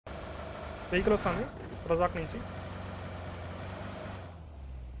Vehicle వస్తుంది రజాక్ నుంచి.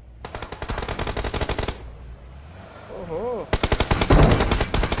 ఓహో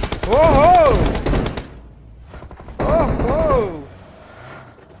ఓహో ఓహో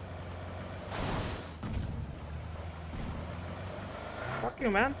fuck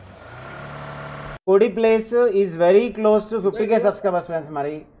you man. Kodiplays is very close to 50k subscribers, friends.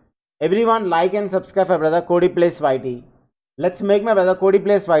 Mari, everyone like and subscribe for brother Kodiplays YT. Let's make my brother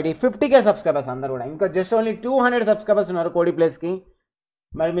Kodiplays YT 50k subscribers andaru kuda. Inka just only 200 subscribers unnaru Kodiplays ki.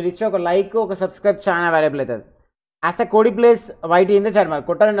 Mari meer ichche oka like oka subscribe chaana available aitadi. As a Kodiplays YT in the chat mari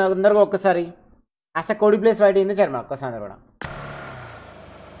kottara andaru okkasari. As a Kodiplays YT in the chat mari okkasari kuda.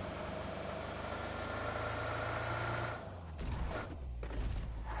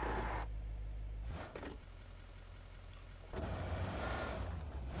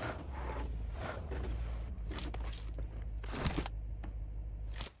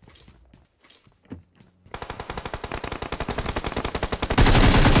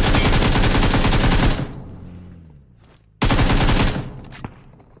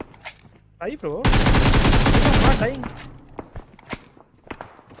 Die bro, I'm not dying.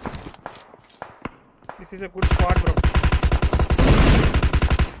 This is a good squad bro.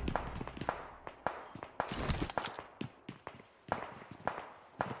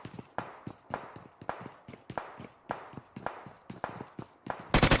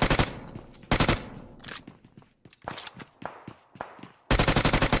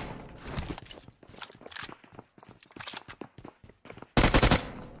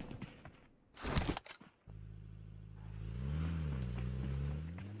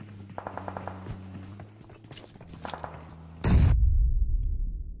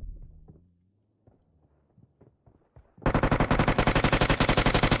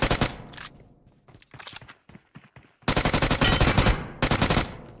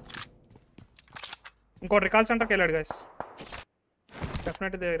 Got recall center killed guys.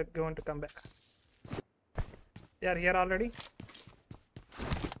 Definitely they are going to come back. They are here already.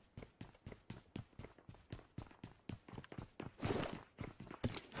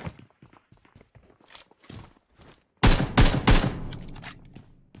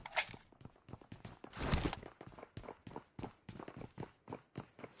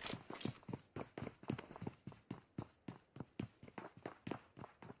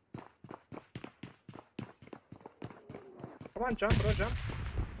 Come on, jump bro, jump.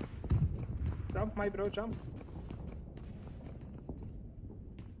 Jump my bro, jump.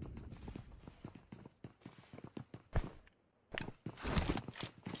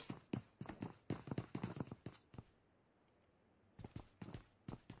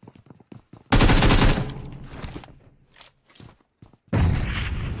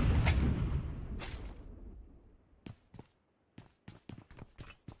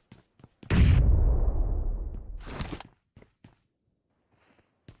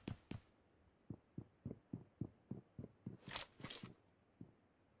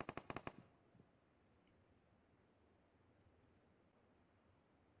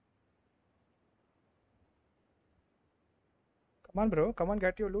 Come on bro, come on,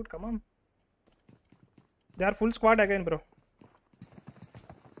 get your loot, come on. They are full squad again bro.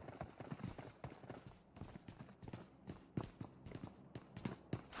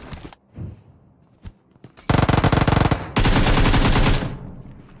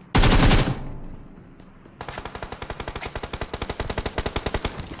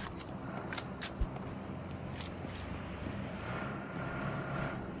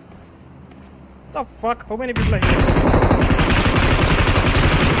 The fuck, how many people are here?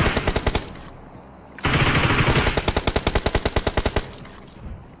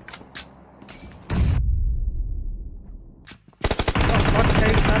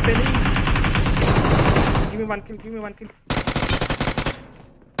 Give me one kill.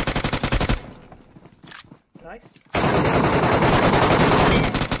 Nice.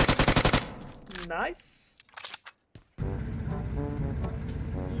 Nice.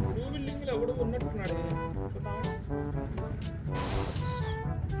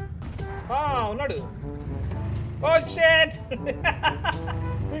 ఉన్నాడు. Oh shit.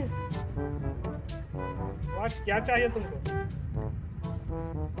 What क्या चाहिए तुमको?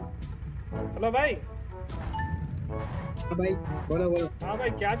 Hello भाई. भाई बोलो बोलो. हाँ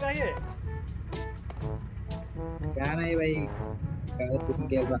भाई क्या चाहिए? क्या नहीं भाई, तुम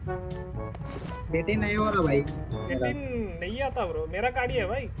खेल रहा बेटे नहीं हो रहा भाई. बेटे नहीं आता ब्रो, मेरा गाड़ी है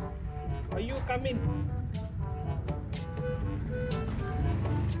भाई. Are you coming?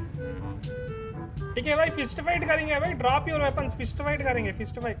 ठीक है भाई, फिस्ट फाइट करेंगे भाई. Drop your weapons, fist fight करेंगे,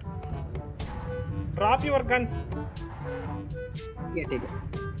 fist fight. Drop your guns. ठीक है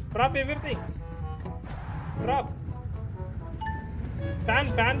ड्रॉप एवरीथिंग ड्रॉप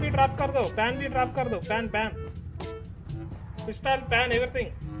पैन भी ड्रॉप कर दो pan pistol pan everything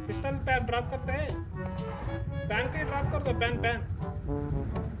pistol pan drop करते हैं पैन के ड्रॉप कर दो पैन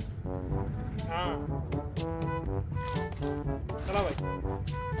हाँ चलो भाई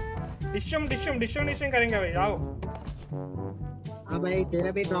डिशम करेंगे भाई आओ हाँ भाई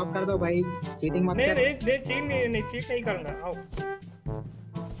तेरा भी ड्रॉप कर दो भाई चीटिंग मत कर नहीं चीट नहीं करूंगा आओ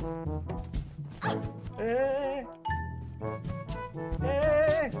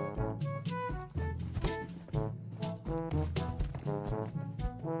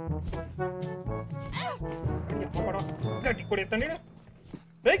गट्टी ಕೊಡಿತಾನೆ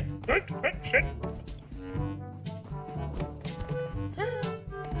break shit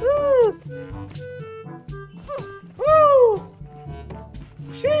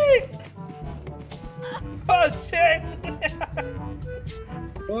shit oh shit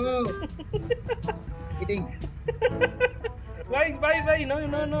oh cheating why no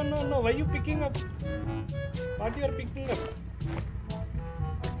why you picking up what you are picking up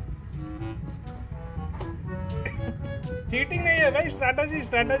cheating नहीं है भाई स्ट्रैटेजी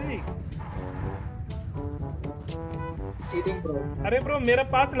चीटिंग ब्रो अरे ब्रो मेरा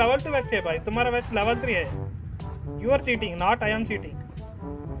 5 लेवल 2 वेस्ट है भाई तुम्हारा वेस्ट लेवल 3 है you are cheating not I am cheating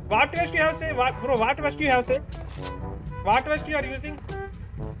what waste you have से bro what waste you have से what waste you are using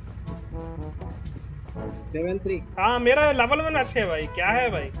level 3 हां मेरा लेवल 1 वेस्ट है भाई क्या है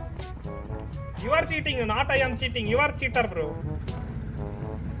भाई you are cheating not I am cheating you are cheater bro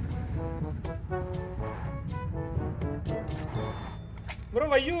Bro,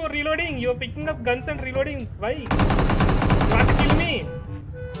 why you reloading? You're picking up guns and reloading. Why? You want to kill me?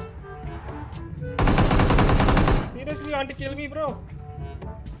 Seriously, you want to kill me, bro?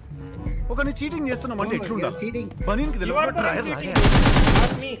 ఒకని cheating చేస్తున్నామంటే ఎట్లుండాలి cheating బనీన్కి You are తెలియదు the one trial cheating, లాగా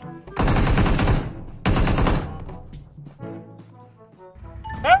not me.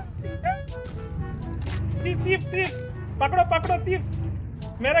 Huh? Thief! पकड़ो thief!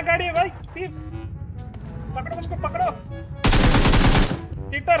 मेरा गाड़ी है भाई, thief! पकड़ो उसको पकड़ो!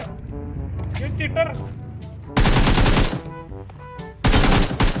 चीटर यू चीटर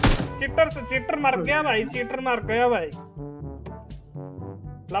मार गया भाई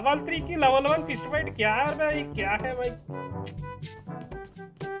लेवल 3 की लेवल 1 फिस्ट फाइट क्या है भाई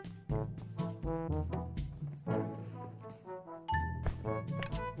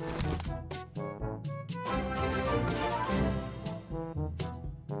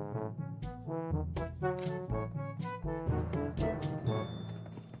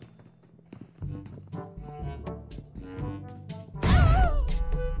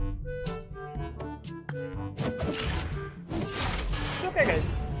okay guys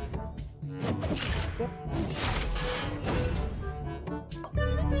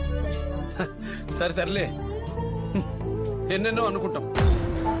సరే తరలే ఎన్నెన్నో అనుకుంటాం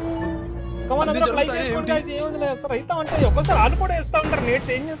కమాన్ అందరూ లైక్ చేసుకోండి guys ఏముంది లేదు రైతా అంటే ఒక్కసారి ఆలు కూడా వేస్తా ఉంటారు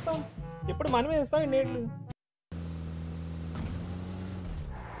నేట్స్ ఏం చేస్తాం ఎప్పుడు మనమే వేస్తాం నేట్లు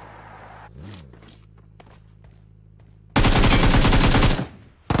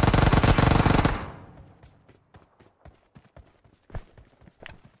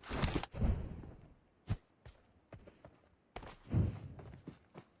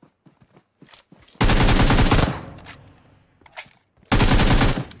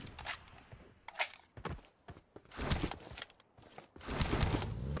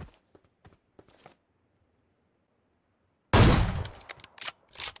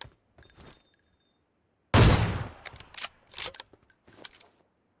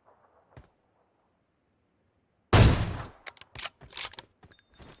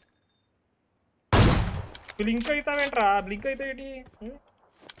బ్లింక్ అవుతావేంట్రా బ్లింక్ అయితే ఏంటి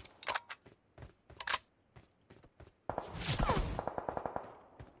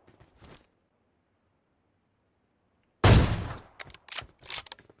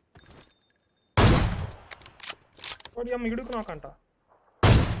వాడి అమ్మ ఇడుకు నాకంట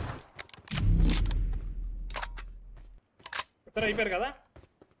ఇద్దరు అయిపోయారు కదా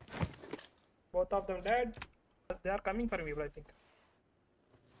both of them dead they are coming for me bro I think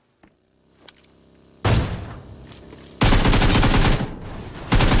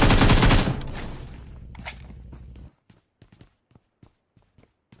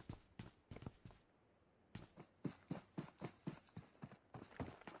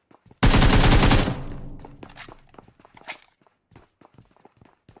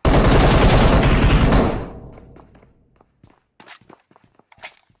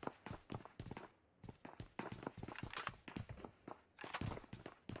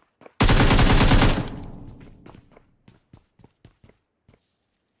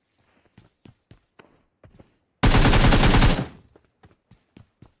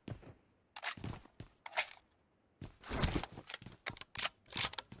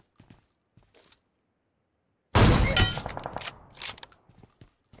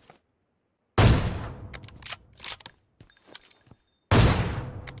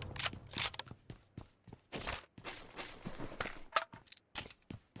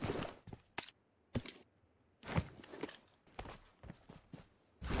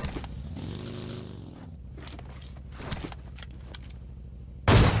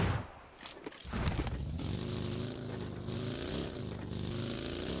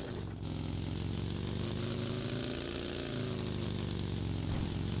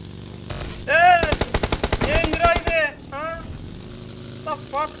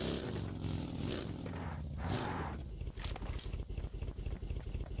fuck?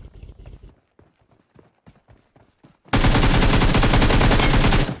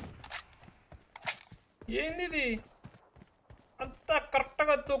 ఏంది అంత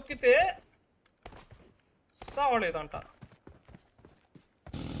కరెక్ట్గా తొక్కితే సావలేదంట.